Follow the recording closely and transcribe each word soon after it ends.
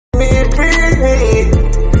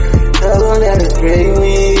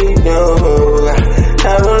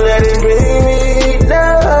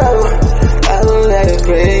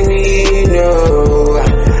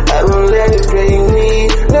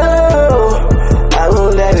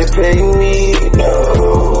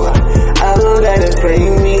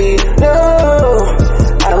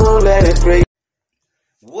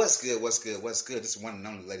good? What's good? This is one and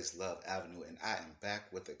only Ladies Love Avenue, and I am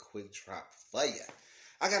back with a quick drop for you.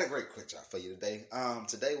 I got a great quick drop for you today.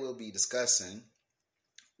 Today we'll be discussing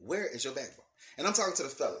where is your backbone, and I'm talking to the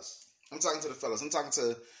fellas. I'm talking to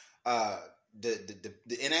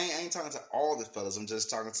and I ain't talking to all the fellas. I'm just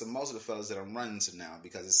talking to most of the fellas that I'm running to now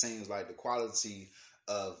because it seems like the quality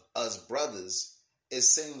of us brothers. It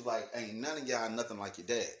seems like ain't none of y'all nothing like your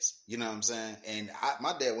dads. You know what I'm saying? And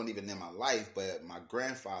my dad wasn't even in my life, but my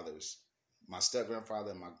grandfathers, my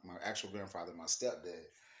step-grandfather, my actual grandfather, my stepdad,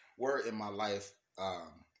 were in my life,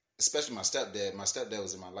 especially my stepdad. My stepdad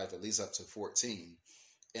was in my life at least up to 14.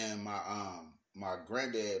 And my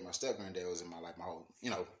granddad, my step-granddad was in my life my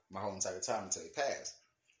whole entire time until he passed.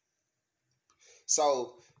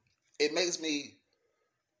 So it makes me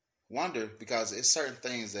wonder because it's certain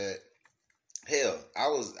things that hell, I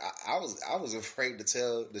was afraid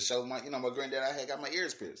to show my granddad I had got my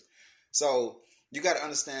ears pierced. So you got to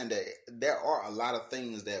understand that there are a lot of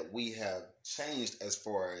things that we have changed as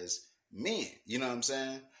far as men. You know what I'm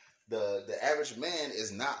saying? The average man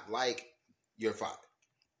is not like your father.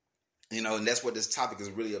 And that's what this topic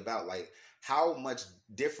is really about. Like, how much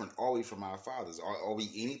different are we from our fathers? Are we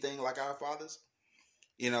anything like our fathers?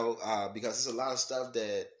 Because there's a lot of stuff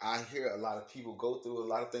that I hear a lot of people go through, a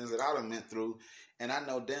lot of things that I done went through, and I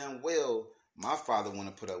know damn well my father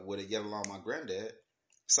wouldn't put up with it, yet alone my granddad.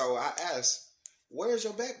 So I asked, where's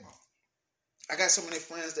your backbone? I got so many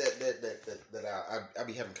friends that I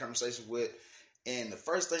be having conversations with, and the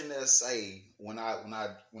first thing they'll say when I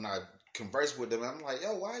converse with them, I'm like,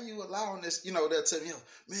 yo, why are you allowing this? They'll tell me, yo,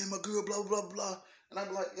 man, my girl, blah blah blah, and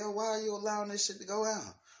I'm like, yo, why are you allowing this shit to go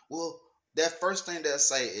on? Well, that first thing they'll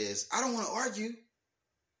say is, I don't want to argue.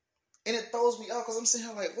 And it throws me off because I'm sitting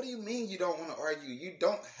here like, what do you mean you don't want to argue? You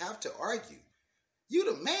don't have to argue. You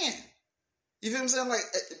the man. You feel what I'm saying? Like,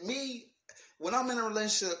 me, when I'm in a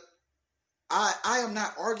relationship, I am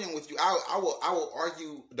not arguing with you. I will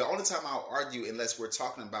argue. The only time I'll argue unless we're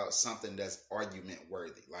talking about something that's argument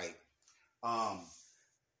worthy. Like,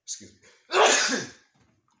 excuse me.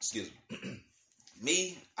 Excuse me.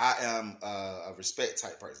 Me, I am a respect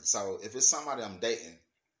type person. So if it's somebody I'm dating,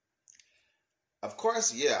 of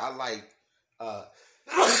course, yeah, I like.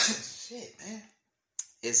 Shit, man,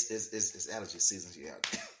 it's allergy season.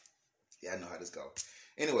 Yeah, I know how this goes.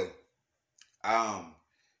 Anyway,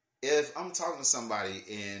 if I'm talking to somebody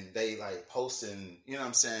and they like posting, you know what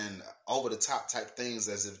I'm saying, over the top type things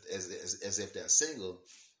as if they're single,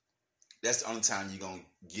 that's the only time you're going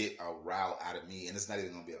to get a row out of me. And it's not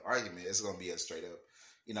even going to be an argument. It's going to be a straight up,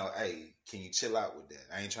 hey, can you chill out with that?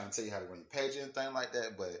 I ain't trying to tell you how to run your page or anything like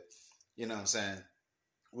that, but you know what I'm saying?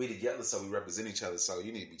 We together, so we represent each other, so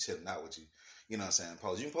you need to be chilling out with you. You know what I'm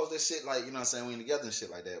saying? You can post that shit like, you know what I'm saying, we ain't together and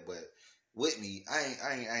shit like that, but with me, I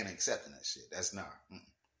ain't accepting that shit. That's not.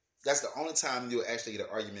 That's the only time you'll actually get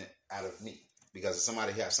an argument out of me. Because if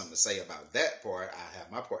somebody has something to say about that part, I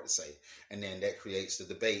have my part to say. And then that creates the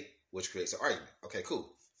debate, which creates an argument. Okay,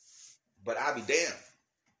 cool. But I'll be damned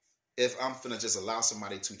if I'm finna just allow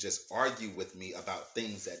somebody to just argue with me about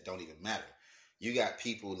things that don't even matter. You got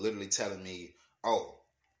people literally telling me, oh,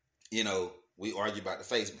 we argue about the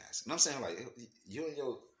face mask. And I'm saying, like,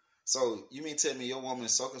 so you mean tell me your woman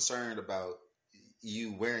is so concerned about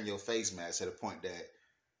you wearing your face mask to the point that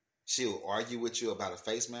she'll argue with you about a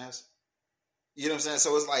face mask? You know what I'm saying?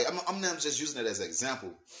 So it's like, I'm not just using it as an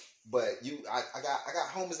example, but I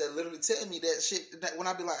got homies that literally tell me that shit, that when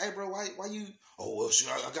I be like, hey bro, why you, oh well shit,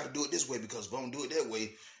 I gotta do it this way because if I don't do it that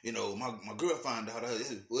way, my girl find out,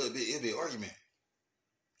 it'll be an argument.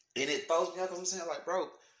 And it throws me out because I'm saying, like, bro,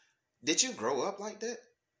 did you grow up like that?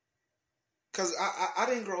 Because I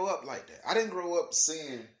didn't grow up like that. I didn't grow up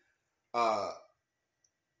seeing, now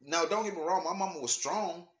don't get me wrong, my mama was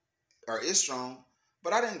strong, or is strong,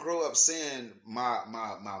 but I didn't grow up seeing my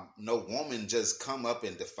no woman just come up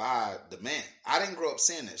and defy the man. I didn't grow up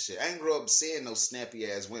seeing that shit. I didn't grow up seeing no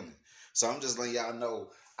snappy ass women. So I'm just letting y'all know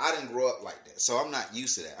I didn't grow up like that. So I'm not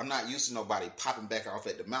used to that. I'm not used to nobody popping back off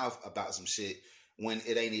at the mouth about some shit when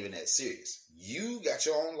it ain't even that serious. You got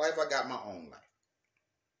your own life, I got my own life.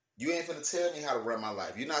 You ain't finna tell me how to run my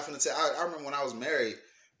life. You're not finna tell. I remember when I was married,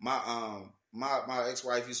 my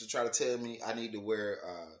ex-wife used to try to tell me I need to wear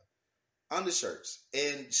undershirts,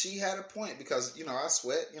 and she had a point because I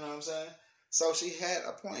sweat. You know what I'm saying? So she had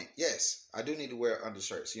a point. Yes, I do need to wear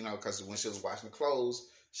undershirts. Because when she was washing the clothes,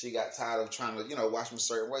 she got tired of trying to wash them a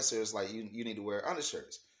certain way. So it's like you need to wear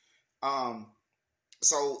undershirts.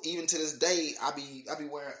 So even to this day, I be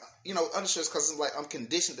wearing undershirts because I'm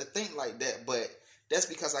conditioned to think like that. But that's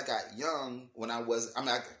because I got young when I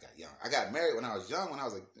got young. I got married when I was young. When I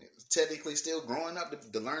was technically still growing up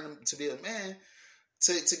to learn to be a man.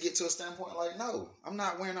 to get to a standpoint like, no, I'm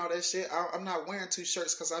not wearing all that shit. I'm not wearing 2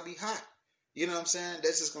 shirts because I be hot. You know what I'm saying?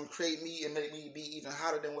 That's just going to create me and make me be even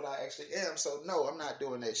hotter than what I actually am. So, no, I'm not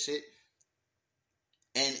doing that shit.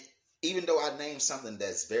 And even though I named something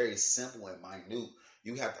that's very simple and minute,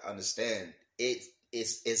 you have to understand it's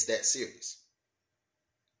that serious.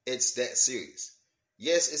 It's that serious.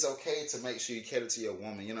 Yes, it's okay to make sure you cater to your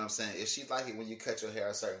woman. You know what I'm saying? If she like it when you cut your hair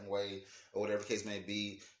a certain way or whatever the case may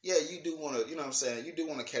be, yeah, you do want to, you know what I'm saying? You do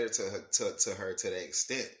want to cater to her to that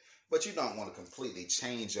extent. But you don't want to completely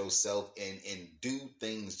change yourself and do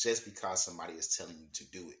things just because somebody is telling you to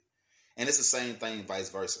do it. And it's the same thing vice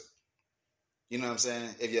versa. You know what I'm saying?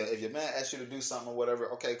 If your man asks you to do something or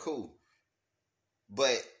whatever, okay, cool.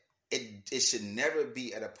 But it should never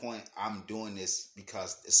be at a point I'm doing this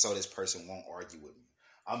because so this person won't argue with me.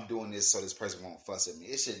 I'm doing this so this person won't fuss at me.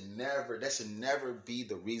 That should never be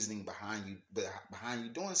the reasoning behind you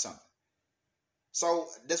doing something. So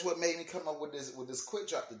that's what made me come up with this quick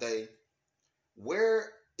drop today.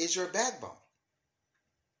 Where is your backbone?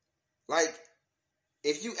 Like,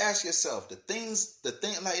 if you ask yourself the thing,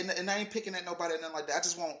 like, and I ain't picking at nobody or nothing like that. I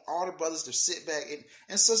just want all the brothers to sit back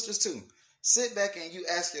and sisters too. Sit back and you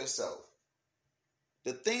ask yourself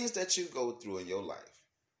the things that you go through in your life.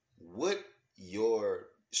 What your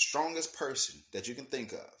strongest person that you can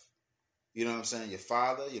think of, you know what I'm saying? Your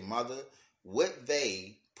father, your mother, what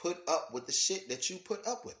they put up with the shit that you put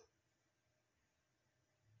up with.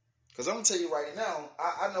 Because I'm going to tell you right now,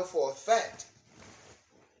 I know for a fact,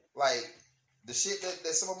 like, the shit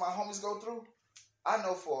that some of my homies go through, I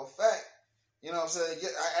know for a fact, you know what I'm saying?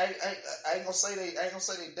 I ain't gonna say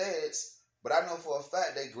they dads, but I know for a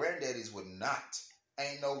fact they granddaddies would not.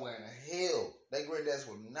 Ain't nowhere in the hell they granddaddies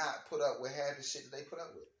would not put up with half the shit that they put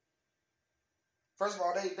up with. First of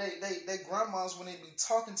all, they grandmas wouldn't even be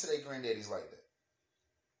talking to their granddaddies like that.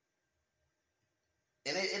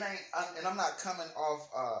 And it ain't, and I'm not coming off,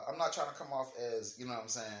 I'm not trying to come off as, you know what I'm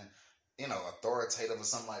saying, you know, authoritative or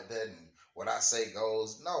something like that, and what I say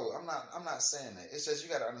goes. No, I'm not saying that. It's just, you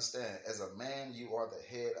got to understand, as a man, you are the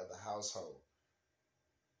head of the household.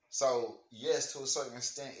 So, yes, to a certain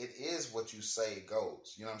extent, it is what you say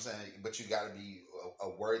goes. You know what I'm saying? But you got to be a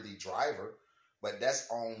worthy driver. But that's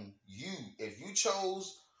on you. If you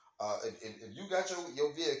chose, if you got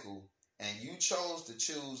your vehicle, and you chose to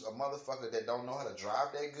choose a motherfucker that don't know how to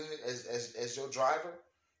drive that good as your driver,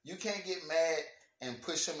 you can't get mad and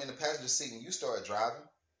push him in the passenger seat and you start driving.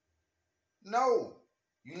 No.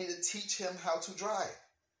 You need to teach him how to drive.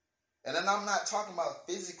 And then I'm not talking about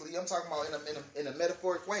physically. I'm talking about in a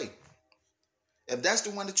metaphoric way. If that's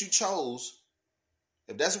the one that you chose,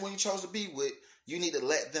 if that's the one you chose to be with, you need to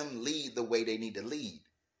let them lead the way they need to lead.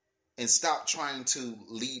 And stop trying to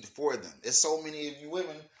lead for them. There's so many of you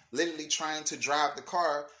women literally trying to drive the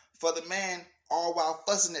car for the man, all while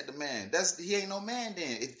fussing at the man. He ain't no man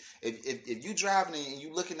then. If you driving and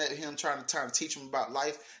you looking at him trying to teach him about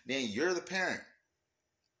life, then you're the parent.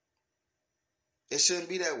 It shouldn't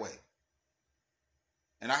be that way.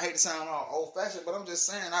 And I hate to sound all old fashioned, but I'm just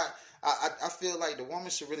saying I feel like the woman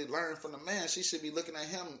should really learn from the man. She should be looking at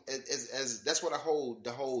him as that's where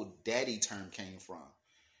the whole daddy term came from.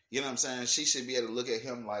 You know what I'm saying? She should be able to look at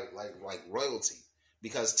him like royalty,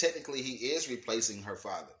 because technically he is replacing her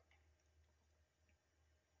father.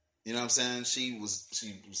 You know what I'm saying? She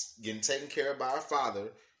was getting taken care of by her father.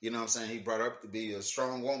 You know what I'm saying? He brought her up to be a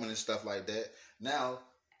strong woman and stuff like that. Now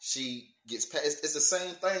she gets past. It's the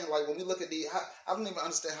same thing. Like when we look at I don't even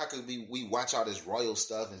understand how could we watch all this royal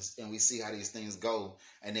stuff and we see how these things go,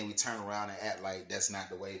 and then we turn around and act like that's not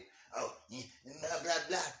the way. Oh, blah blah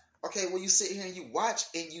blah. Okay, well, you sit here and you watch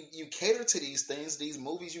and you cater to these things, these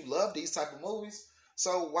movies. You love these type of movies.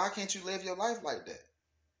 So why can't you live your life like that?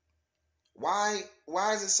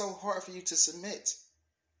 Why is it so hard for you to submit?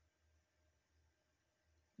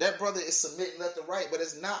 That brother is submitting left and right, but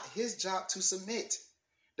it's not his job to submit.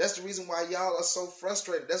 That's the reason why y'all are so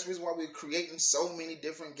frustrated. That's the reason why we're creating so many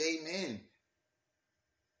different gay men.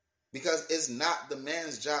 Because it's not the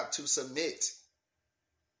man's job to submit.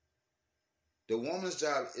 The woman's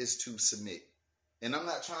job is to submit. And I'm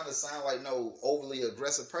not trying to sound like no overly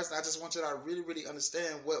aggressive person. I just want you to really, really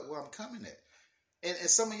understand where I'm coming at. And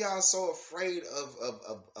some of y'all are so afraid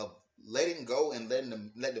of letting go and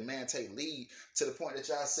let the man take lead to the point that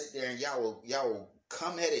y'all sit there and y'all will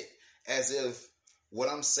come at it as if what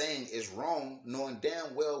I'm saying is wrong, knowing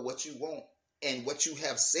damn well what you want and what you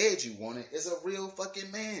have said you wanted is a real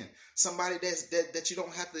fucking man. Somebody that you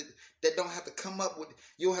don't have to come up with.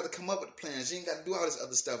 You don't have to come up with the plans. You ain't got to do all this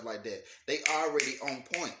other stuff like that. They already on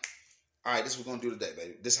point. All right, this is what we're gonna do today,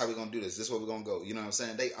 baby. This is how we're gonna do this. This is where we're gonna go. You know what I'm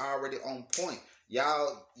saying? They already on point.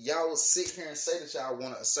 Y'all sit here and say that y'all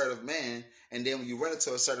want an assertive man, and then when you run into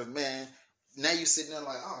an assertive man, now you sitting there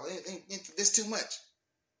like, oh, this too much.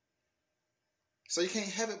 So you can't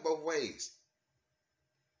have it both ways.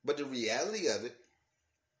 But the reality of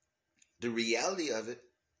it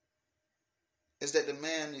is that the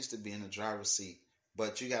man needs to be in the driver's seat,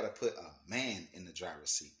 but you got to put a man in the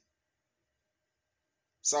driver's seat.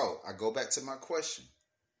 So I go back to my question.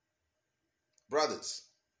 Brothers,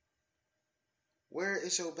 where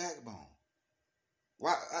is your backbone?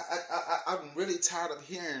 Why? I'm really tired of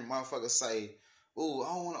hearing motherfuckers say, ooh,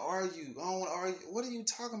 I don't want to argue. What are you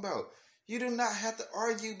talking about? You do not have to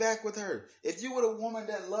argue back with her. If you were a woman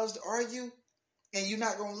that loves to argue and you're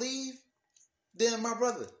not going to leave, then my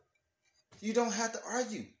brother, you don't have to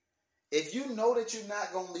argue. If you know that you're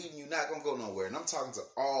not going to leave and you're not going to go nowhere, and I'm talking to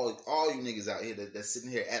all you niggas out here that's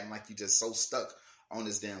sitting here acting like you just so stuck on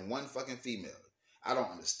this damn one fucking female. I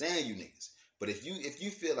don't understand you niggas. But if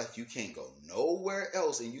you feel like you can't go nowhere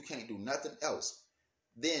else and you can't do nothing else,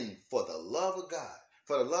 then for the love of God,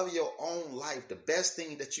 for the love of your own life, the best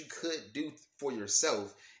thing that you could do for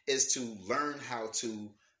yourself is to learn how to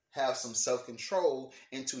have some self-control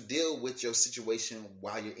and to deal with your situation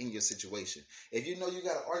while you're in your situation. If you know you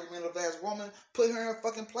got an argumentative ass woman, put her in her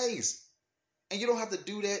fucking place. And you don't have to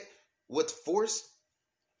do that with force.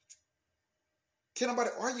 Can't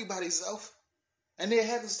nobody argue by themselves. And then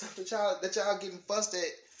have the stuff that y'all getting fussed at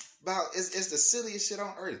about is the silliest shit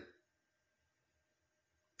on earth.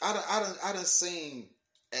 I done seen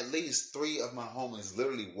at least 3 of my homies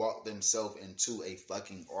literally walk themselves into a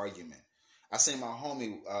fucking argument. I seen my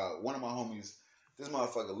homie, one of my homies, this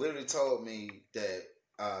motherfucker literally told me that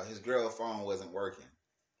his girl phone wasn't working,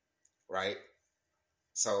 right?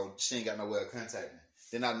 So she ain't got no way of contacting.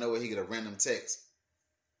 Then I know where he get a random text.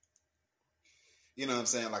 You know what I'm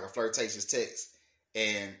saying? Like a flirtatious text.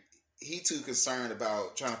 And he too concerned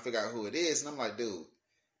about trying to figure out who it is. And I'm like, dude,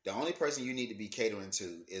 the only person you need to be catering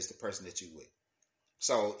to is the person that you with.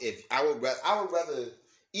 So if I would rather,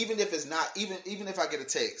 even if it's not, even if I get a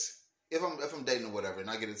text, if I'm dating or whatever, and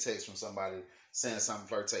I get a text from somebody saying something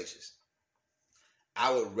flirtatious,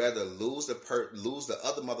 I would rather lose the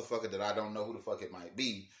other motherfucker that I don't know who the fuck it might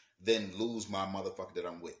be than lose my motherfucker that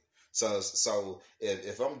I'm with. So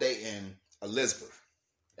if I'm dating Elizabeth,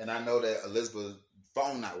 and I know that Elizabeth's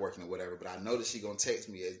phone not working or whatever, but I know that she gonna text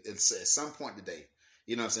me at some point today.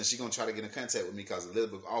 You know what I'm saying? She gonna try to get in contact with me because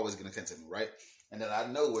Elizabeth always get in contact with me, right? And then I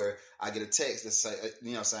know where I get a text that say,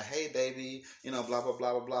 say, hey baby, blah blah blah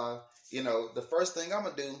blah blah. The first thing I'm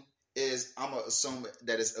gonna do is I'm gonna assume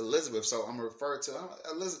that it's Elizabeth, so I'm gonna refer to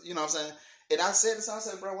Elizabeth. You know what I'm saying? And I said this, I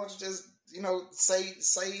said, bro, why don't you just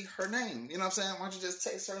say her name? You know what I'm saying? Why don't you just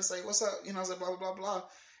text her and say, what's up? You know what I'm saying? Blah blah blah blah,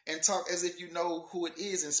 and talk as if you know who it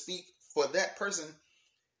is and speak for that person.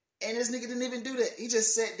 And this nigga didn't even do that. He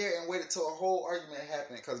just sat there and waited till a whole argument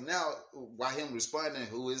happened. Because now, while him responding,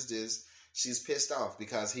 who is this? She's pissed off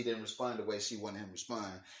because he didn't respond the way she wanted him to respond.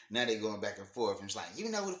 Now they going back and forth. And it's like,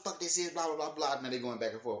 you know who the fuck this is, blah, blah, blah, blah. Now they going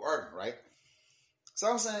back and forth arguing, right?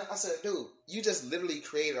 So I said, dude, you just literally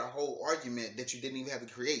created a whole argument that you didn't even have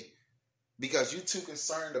to create. Because you're too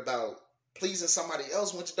concerned about pleasing somebody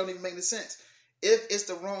else, which don't even make any sense. If it's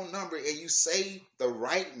the wrong number and you say the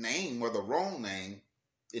right name or the wrong name,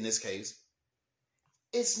 in this case,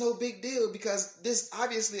 it's no big deal because this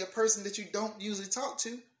obviously a person that you don't usually talk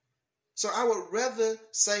to. So I would rather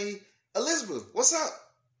say, Elizabeth, what's up?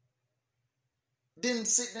 Than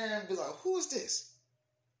sit there and be like, who is this?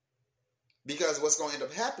 Because what's going to end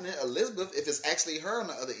up happening, Elizabeth, if it's actually her on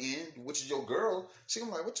the other end, which is your girl, she's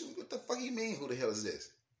going to be like, what the fuck you mean? Who the hell is this?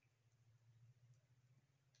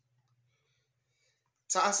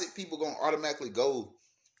 Toxic people going to automatically go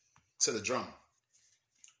to the drama.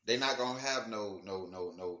 They're not gonna have no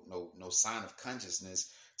sign of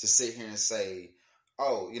consciousness to sit here and say,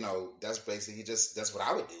 oh, that's basically that's what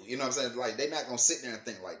I would do. You know what I'm saying? Like they're not gonna sit there and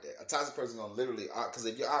think like that. A toxic person gonna literally, because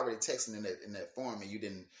if you're already texting in that form and you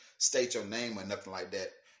didn't state your name or nothing like that,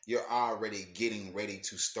 you're already getting ready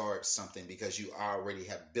to start something because you already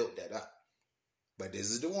have built that up. But this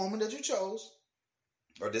is the woman that you chose.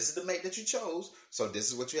 Or this is the mate that you chose, so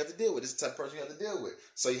this is what you have to deal with. This is the type of person you have to deal with.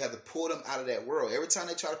 So you have to pull them out of that world. Every time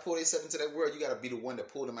they try to pull themselves into that world, you got to be the one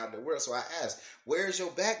that pull them out of that world. So I ask, where's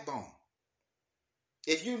your backbone?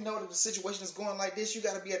 If you know that the situation is going like this, you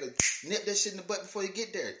got to be able to nip that shit in the butt before you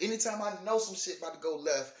get there. Anytime I know some shit about to go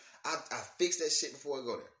left, I fix that shit before I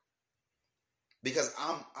go there. Because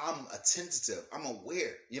I'm attentive. I'm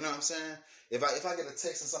aware. You know what I'm saying? If I get a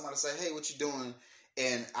text and somebody say, hey, what you doing?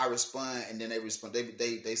 And I respond, and then they respond.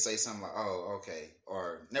 They say something like, "Oh, okay,"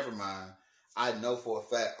 or "Never mind." I know for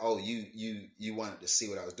a fact, oh, you wanted to see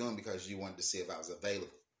what I was doing because you wanted to see if I was available.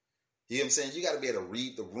 You know what I'm saying? You got to be able to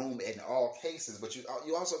read the room in all cases, but you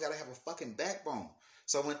also got to have a fucking backbone.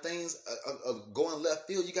 So when things are going left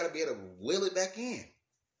field, you got to be able to wheel it back in.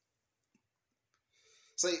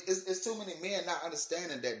 So it's too many men not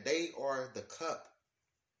understanding that they are the cup.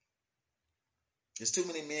 There's too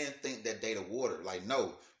many men think that they the water. Like,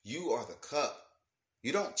 no, you are the cup.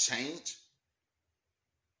 You don't change.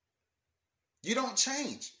 You don't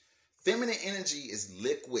change. Feminine energy is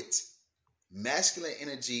liquid. Masculine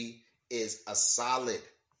energy is a solid.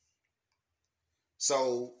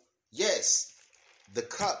 So, yes, the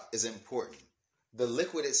cup is important. The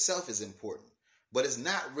liquid itself is important. But it's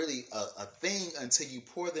not really a thing until you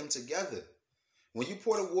pour them together. When you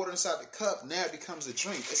pour the water inside the cup, now it becomes a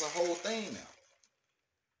drink. It's a whole thing now.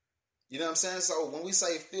 You know what I'm saying? So when we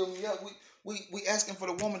say fill me up, we asking for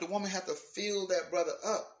the woman have to fill that brother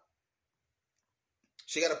up.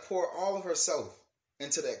 She got to pour all of herself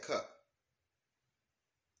into that cup.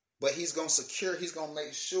 But he's going to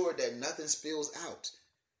make sure that nothing spills out.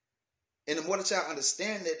 And the more that y'all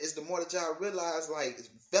understand that is the more that y'all realize, like,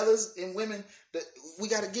 fellas and women, that we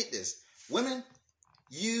got to get this. Women,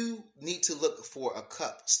 you need to look for a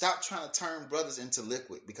cup. Stop trying to turn brothers into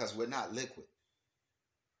liquid because we're not liquid.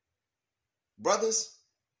 Brothers,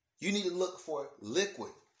 you need to look for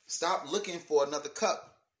liquid. Stop looking for another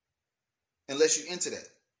cup unless you're into that.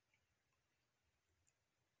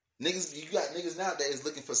 Niggas, you got niggas nowadays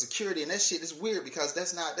looking for security, and that shit is weird because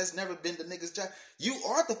that's never been the niggas' job. You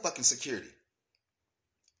are the fucking security.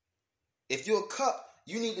 If you're a cup,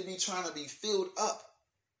 you need to be trying to be filled up.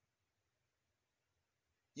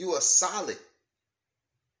 You are solid.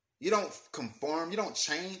 You don't conform. You don't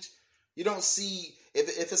change. You don't see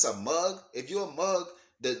if it's a mug. If you're a mug,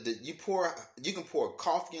 you can pour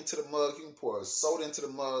coffee into the mug. You can pour soda into the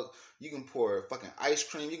mug. You can pour fucking ice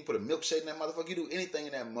cream. You can put a milkshake in that motherfucker. You do anything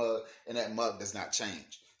in that mug, and that mug does not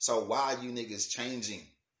change. So why are you niggas changing?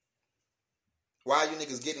 Why are you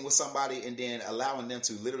niggas getting with somebody and then allowing them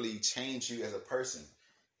to literally change you as a person?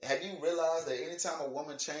 Have you realized that anytime a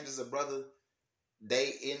woman changes a brother,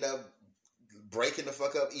 they end up breaking the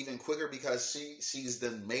fuck up even quicker because she's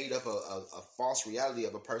then made up a false reality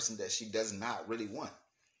of a person that she does not really want.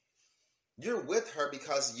 You're with her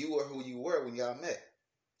because you were who you were when y'all met.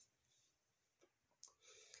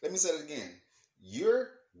 Let me say it again. You're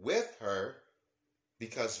with her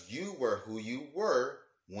because you were who you were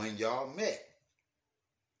when y'all met.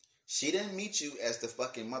 She didn't meet you as the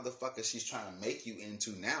fucking motherfucker she's trying to make you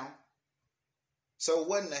into now. So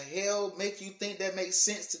what in the hell make you think that makes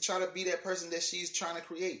sense to try to be that person that she's trying to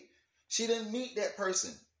create? She didn't meet that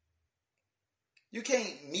person. You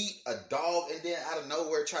can't meet a dog and then out of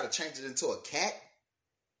nowhere try to change it into a cat.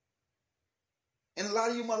 And a lot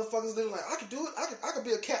of you motherfuckers, they're like, I could do it. I could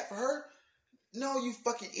be a cat for her. No, you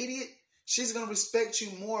fucking idiot. She's going to respect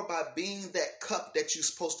you more by being that cup that you're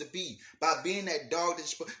supposed to be. By being that dog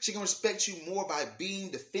that you're She's going to respect you more by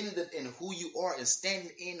being definitive in who you are and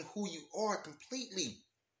standing in who you are completely.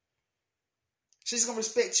 She's going to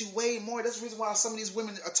respect you way more. That's the reason why some of these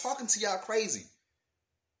women are talking to y'all crazy.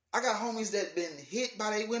 I got homies that been hit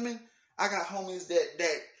by they women. I got homies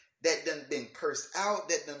that done been cursed out,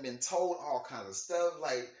 that done been told all kinds of stuff,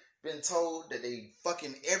 like been told that they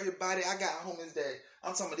fucking everybody. I got homies that,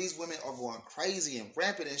 I'm talking about these women are going crazy and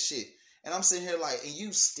rampant and shit. And I'm sitting here like, and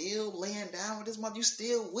you still laying down with this mother? You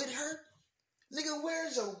still with her? Nigga,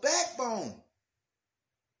 where's your backbone?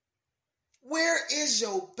 Where is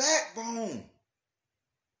your backbone?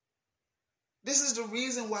 This is the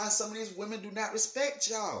reason why some of these women do not respect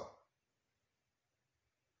y'all.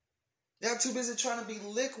 Y'all too busy trying to be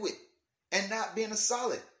liquid and not being a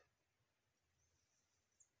solid.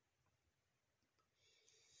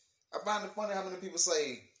 I find it funny how many people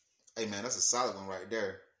say, hey man, that's a solid one right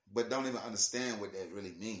there, but don't even understand what that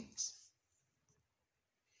really means.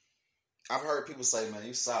 I've heard people say, man,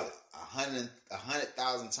 you solid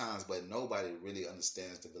 100,000 times, but nobody really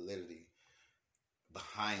understands the validity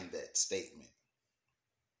behind that statement.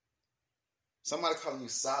 Somebody calling you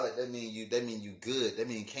solid, that mean you good. That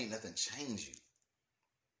mean can't nothing change you.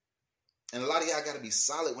 And a lot of y'all got to be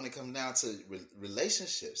solid when it comes down to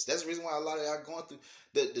relationships. That's the reason why a lot of y'all going through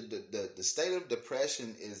the state of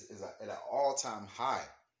depression is at an all-time high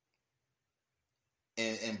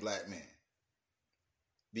in black men.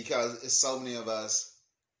 Because it's so many of us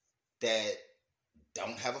that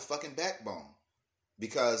don't have a fucking backbone.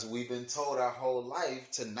 Because we've been told our whole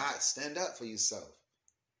life to not stand up for yourself.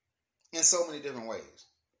 In so many different ways.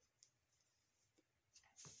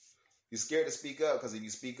 You're scared to speak up because if you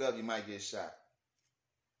speak up, you might get shot.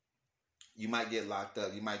 You might get locked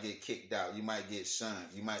up. You might get kicked out. You might get shunned.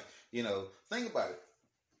 You might, think about it.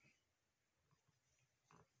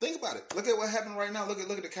 Think about it. Look at what happened right now. Look at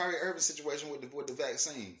the Kyrie Irving situation with the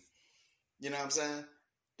vaccine. You know what I'm saying?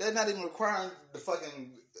 They're not even requiring the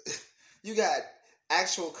fucking. You got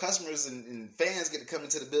actual customers and fans get to come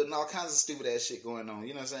into the building. All kinds of stupid ass shit going on.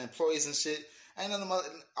 You know what I'm saying? Employees and shit. Ain't none of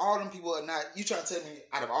all them people are not. You trying to tell me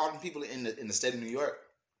out of all them people in the state of New York,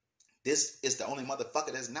 this is the only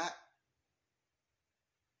motherfucker that's not?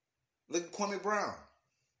 Look at Kwame Brown.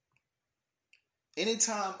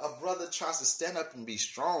 Anytime a brother tries to stand up and be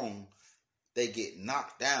strong, they get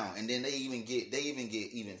knocked down, and then they even get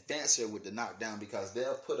even fancier with the knockdown because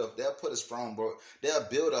they'll put a strong bro, they'll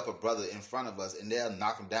build up a brother in front of us, and they'll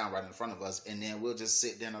knock him down right in front of us, and then we'll just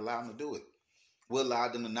sit there and allow them to do it. We'll allow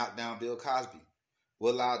them to knock down Bill Cosby.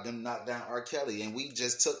 We'll allow them to knock down R. Kelly, and we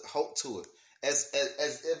just took hope to it, as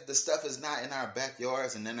if the stuff is not in our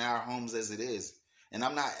backyards and in our homes as it is. And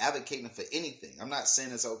I'm not advocating for anything. I'm not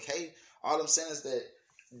saying it's okay. All I'm saying is that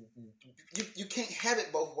you can't have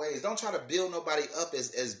it both ways. Don't try to build nobody up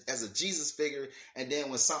as a Jesus figure, and then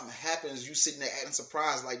when something happens, you sitting there acting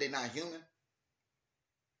surprised like they're not human.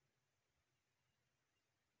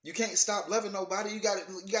 You can't stop loving nobody. You got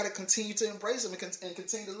to continue to embrace them and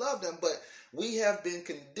continue to love them. But we have been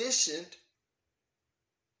conditioned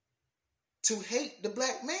to hate the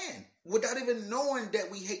black man without even knowing that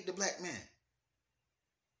we hate the black man.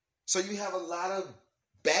 So you have a lot of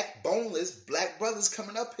backboneless black brothers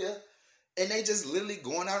coming up here, and they just literally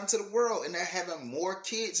going out into the world, and they're having more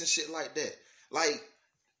kids and shit like that. Like,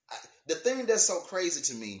 the thing that's so crazy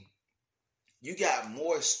to me, you got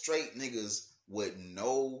more straight niggas with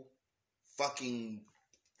no fucking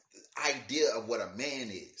idea of what a man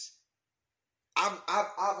is. I've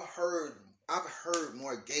heard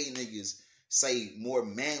more gay niggas say more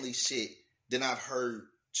manly shit than I've heard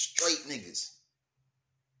straight niggas.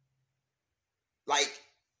 Like,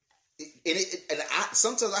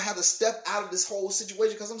 sometimes I have to step out of this whole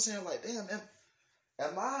situation because I'm saying like, damn,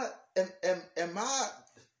 am I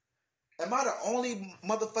the only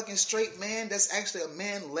motherfucking straight man that's actually a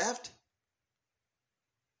man left?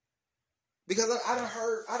 Because I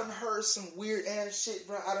done heard some weird ass shit,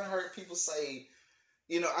 bro. I done heard people say,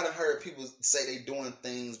 they doing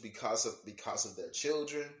things because of their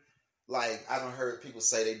children. Like, I done heard people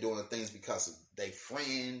say they doing things because of their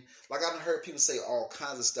friend. Like, I done heard people say all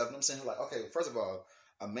kinds of stuff. And I'm saying, like, okay, first of all,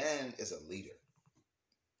 a man is a leader.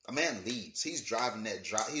 A man leads. He's driving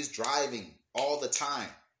he's driving all the time.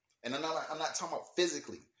 And I'm not talking about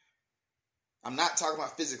physically. I'm not talking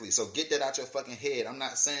about physically. So get that out your fucking head. I'm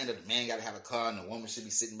not saying that a man got to have a car and a woman should be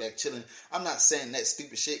sitting back chilling. I'm not saying that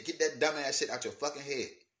stupid shit. Get that dumbass shit out your fucking head.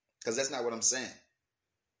 Because that's not what I'm saying.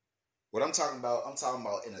 What I'm talking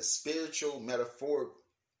about in a spiritual, metaphoric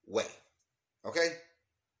way. Okay?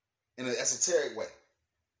 In an esoteric way.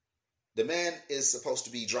 The man is supposed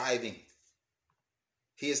to be driving.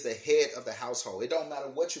 He is the head of the household. It don't matter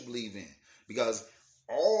what you believe in. Because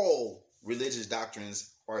all religious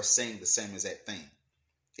doctrines are saying the same exact thing.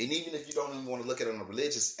 And even if you don't even want to look at it on a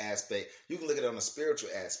religious aspect, you can look at it on a spiritual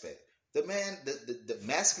aspect. The man, the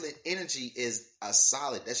masculine energy is a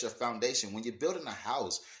solid. That's your foundation. When you're building a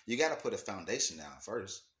house, you got to put a foundation down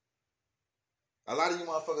first. A lot of you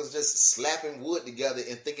motherfuckers just slapping wood together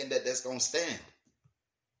and thinking that that's going to stand.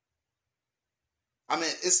 I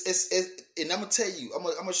mean, and I'm going to tell you, I'm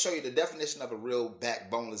going to show you the definition of a real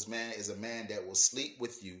backboneless man is a man that will sleep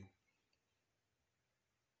with you.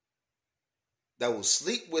 That will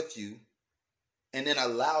sleep with you and then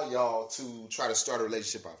allow y'all to try to start a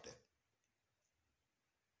relationship off that.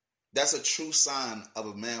 That's a true sign of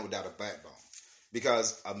a man without a backbone.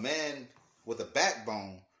 Because a man with a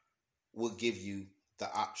backbone will give you the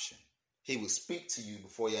option. He will speak to you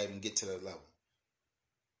before you even get to that level.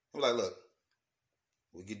 I'm like, look,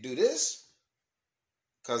 we could do this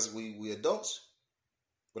because we adults,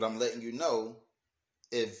 but I'm letting you know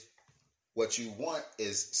if what you want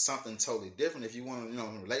is something totally different. If you want,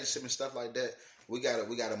 a relationship and stuff like that, we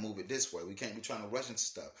gotta move it this way. We can't be trying to rush into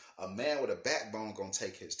stuff. A man with a backbone gonna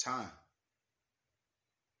take his time.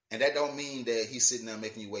 And that don't mean that he's sitting there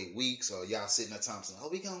making you wait weeks or y'all sitting there time saying, oh,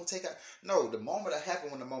 we gonna take out. No, the moment it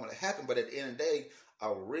happened when the moment it happened. But at the end of the day,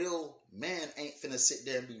 a real man ain't finna sit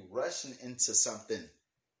there and be rushing into something.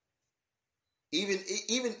 Even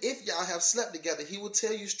if y'all have slept together, he will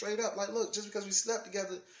tell you straight up, like, look, just because we slept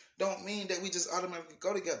together don't mean that we just automatically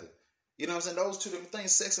go together. You know what I'm saying? Those two different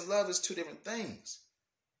things. Sex and love is two different things.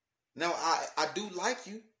 Now, I do like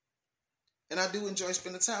you. And I do enjoy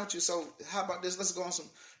spending time with you. So how about this? Let's go on some,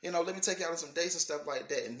 let me take you out on some dates and stuff like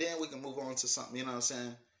that. And then we can move on to something, you know what I'm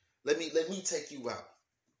saying? Let me take you out.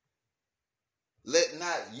 Let it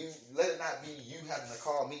not be you having to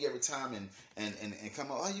call me every time and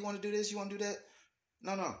come up. Oh, you want to do this? You want to do that?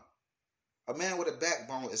 No. A man with a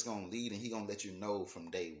backbone is gonna lead, and he gonna let you know from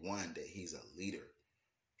day one that he's a leader.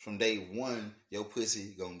 From day one, your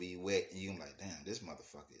pussy gonna be wet, and you gonna be like, damn, this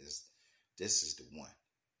motherfucker this is the one.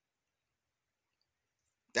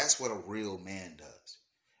 That's what a real man does.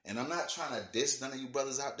 And I'm not trying to diss none of you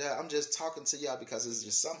brothers out there. I'm just talking to y'all because it's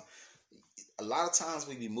just a lot of times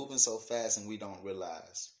we be moving so fast and we don't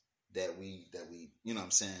realize that we, you know what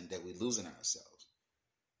I'm saying, that we losing ourselves.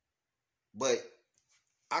 But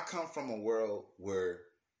I come from a world where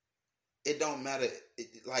it don't matter.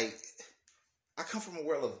 I come from a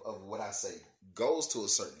world of what I say goes to a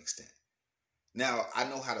certain extent. Now I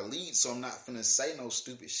know how to lead, so I'm not finna say no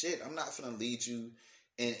stupid shit. I'm not finna lead you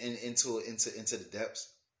into the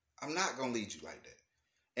depths. I'm not gonna lead you like that.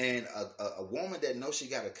 And a woman that knows she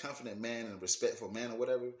got a confident man and a respectful man or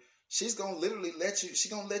whatever, she's gonna literally let you. She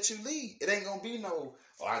gonna let you lead. It ain't gonna be no.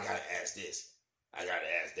 Oh, I gotta ask this. I gotta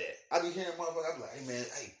ask that. I be hearing motherfuckers. I be like, hey man,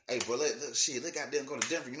 hey bro, let goddamn go to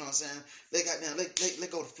Denver. You know what I'm saying?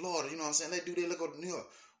 Let go to Florida. You know what I'm saying? Let do that. Let go to New York.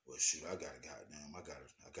 Well, shoot, I gotta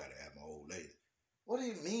ask my old lady. What do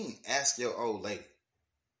you mean? Ask your old lady.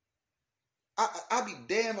 I'd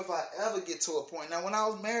be damned if I ever get to a point. Now, when I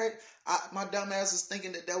was married, my dumb ass was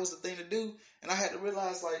thinking that was the thing to do, and I had to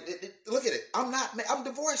realize, like, look at it. I'm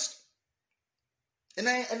divorced, and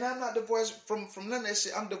I'm not divorced from none of that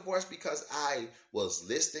shit. I'm divorced because I was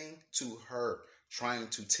listening to her trying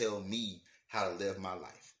to tell me how to live my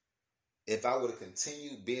life. If I would have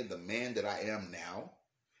continued being the man that I am now,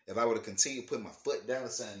 if I would have continued putting my foot down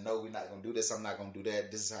and saying, no, we're not going to do this, I'm not going to do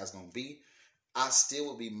that, this is how it's going to be, I still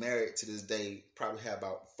would be married to this day, probably have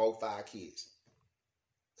about 4 or 5 kids.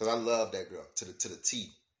 Because I love that girl to the T.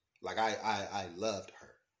 Like, I loved her.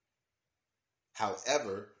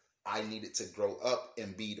 However, I needed to grow up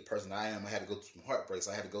and be the person I am. I had to go through some heartbreaks.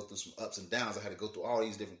 I had to go through some ups and downs. I had to go through all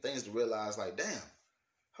these different things to realize, like, damn,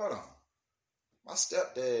 hold on. My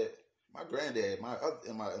stepdad, my granddad,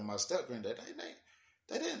 my step granddad,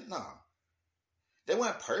 they didn't, no. They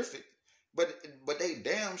weren't perfect. But they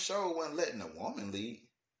damn sure wasn't letting a woman lead.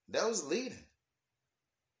 That was leading.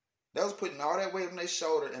 That was putting all that weight on their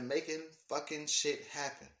shoulder and making fucking shit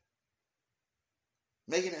happen.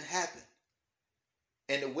 Making it happen.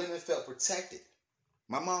 And the women felt protected.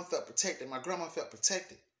 My mom felt protected. My grandma felt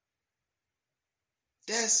protected.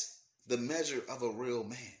 That's the measure of a real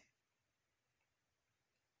man.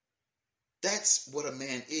 That's what a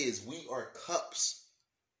man is. We are cups.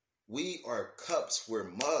 We are cups, we're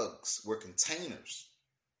mugs, we're containers.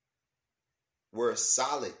 We're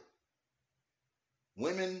solid.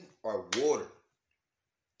 Women are water.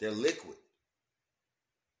 They're liquid.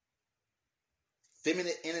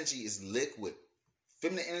 Feminine energy is liquid.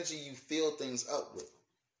 Feminine energy, you fill things up with.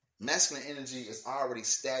 Masculine energy is already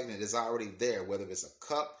stagnant, it's already there. Whether it's a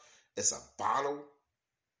cup, it's a bottle,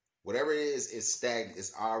 whatever it is, it's stagnant.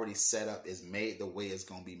 It's already set up. It's made the way it's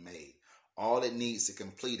going to be made. All it needs to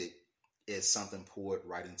complete it is something poured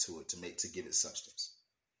right into it to give it substance.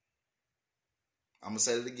 I'm going to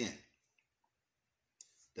say it again.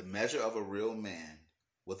 The measure of a real man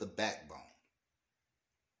with a backbone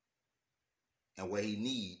and what he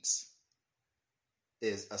needs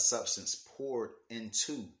is a substance poured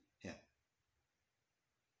into him.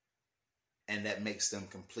 And that makes them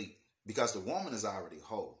complete. Because the woman is already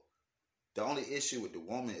whole. The only issue with the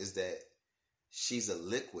woman is that she's a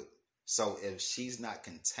liquid. So if she's not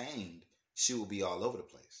contained, she will be all over the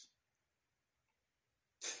place.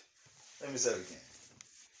 Let me say it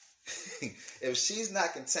again. If she's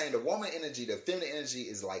not contained, the woman energy, the feminine energy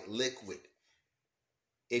is like liquid.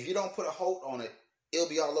 If you don't put a hold on it, it'll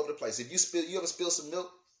be all over the place. If you ever spill some milk,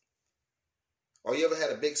 or you ever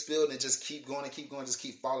had a big spill and it just keep going, just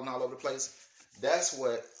keep falling all over the place, that's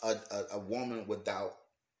what a woman without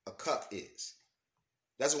a cup is.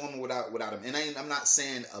 That's a woman without him. And I'm not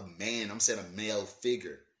saying a man, I'm saying a male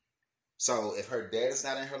figure. So if her dad is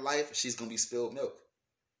not in her life, she's going to be spilled milk.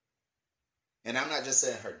 And I'm not just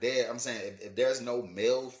saying her dad. I'm saying if there's no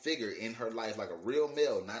male figure in her life, like a real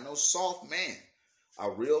male, not no soft man,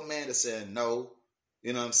 a real man that's saying no,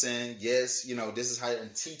 you know what I'm saying? Yes, you know, this is how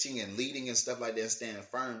I'm teaching and leading and stuff like that, standing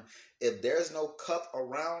firm. If there's no cup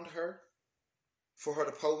around her for her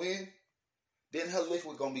to pour in, then her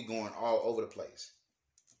liquid going to be going all over the place.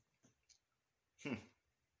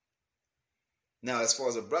 Now, as far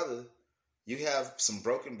as a brother, you have some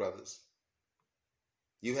broken brothers.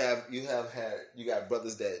 You got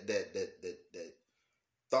brothers that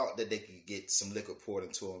thought that they could get some liquid poured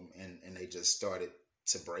into them, and they just started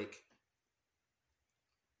to break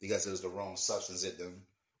because it was the wrong substance in them.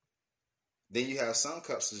 Then you have some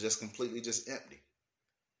cups that are just completely just empty.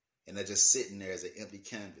 And they're just sitting there as an empty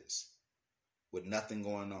canvas with nothing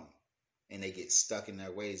going on. And they get stuck in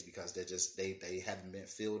their ways because they haven't been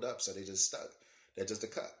filled up, so they just stuck. They're just a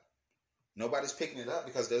cup. Nobody's picking it up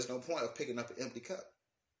because there's no point of picking up an empty cup.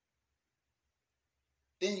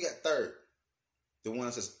 Then you got third, the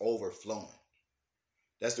ones that's overflowing.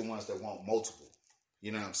 That's the ones that want multiple.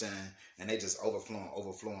 You know what I'm saying? And they just overflowing.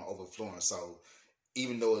 So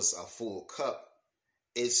even though it's a full cup,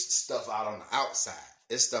 it's stuff out on the outside.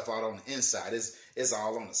 It's stuff out on the inside. It's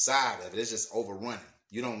all on the side of it. It's just overrunning.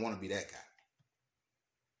 You don't want to be that guy.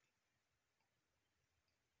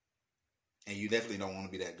 And you definitely don't want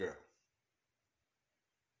to be that girl.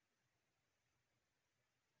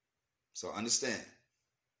 So understand,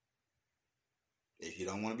 if you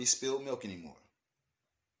don't want to be spilled milk anymore,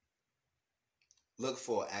 look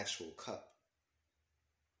for an actual cup.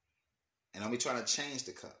 And don't be trying to change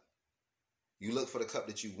the cup. You look for the cup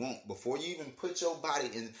that you want before you even put your body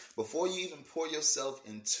in, before you even pour yourself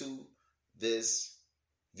into this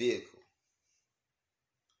vehicle.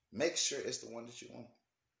 Make sure it's the one that you want.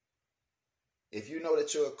 If you know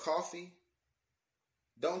that you're a coffee,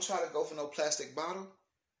 don't try to go for no plastic bottle.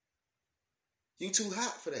 You too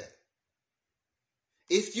hot for that.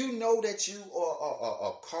 If you know that you are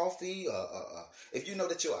a coffee, if you know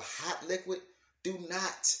that you're a hot liquid, do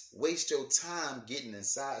not waste your time getting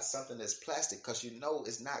inside something that's plastic because you know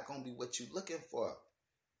it's not going to be what you're looking for.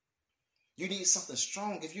 You need something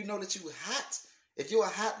strong. If you know that you're hot, if you're a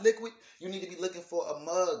hot liquid, you need to be looking for a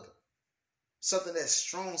mug. Something that's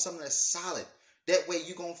strong, something that's solid. That way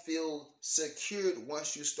you're going to feel secured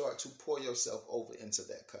once you start to pour yourself over into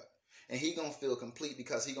that cup. And he's going to feel complete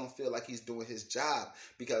because he's going to feel like he's doing his job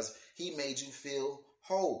because he made you feel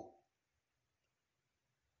whole.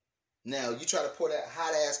 Now, you try to pour that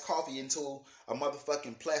hot ass coffee into a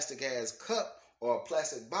motherfucking plastic ass cup or a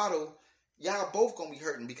plastic bottle, y'all both gonna be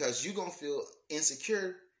hurting because you gonna feel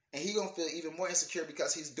insecure and he gonna feel even more insecure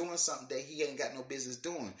because he's doing something that he ain't got no business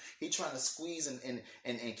doing. He trying to squeeze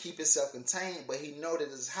and keep himself contained, but he know that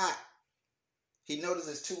it's hot. He knows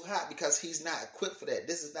it's too hot because he's not equipped for that.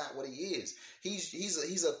 This is not what he is.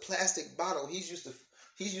 He's a plastic bottle. He's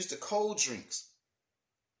used to cold drinks.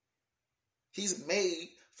 He's made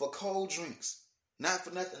for cold drinks, not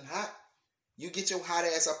for nothing hot. You get your hot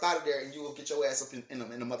ass up out of there and you will get your ass up in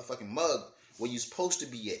a motherfucking mug where you're supposed to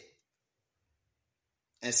be at.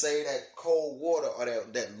 And save that cold water or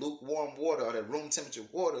that lukewarm water or that room temperature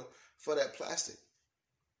water for that plastic.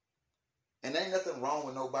 And there ain't nothing wrong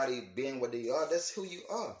with nobody being what they are. That's who you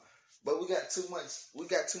are. But we got too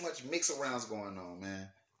much mix-arounds going on, man.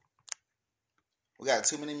 We got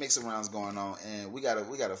too many mix-arounds going on, and we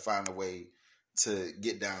gotta find a way to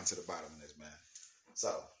get down to the bottom of this, man.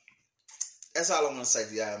 So that's all I want to say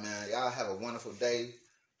to y'all, man. Y'all have a wonderful day.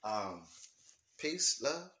 Peace,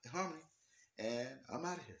 love, and harmony. And I'm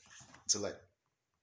out of here. Until later.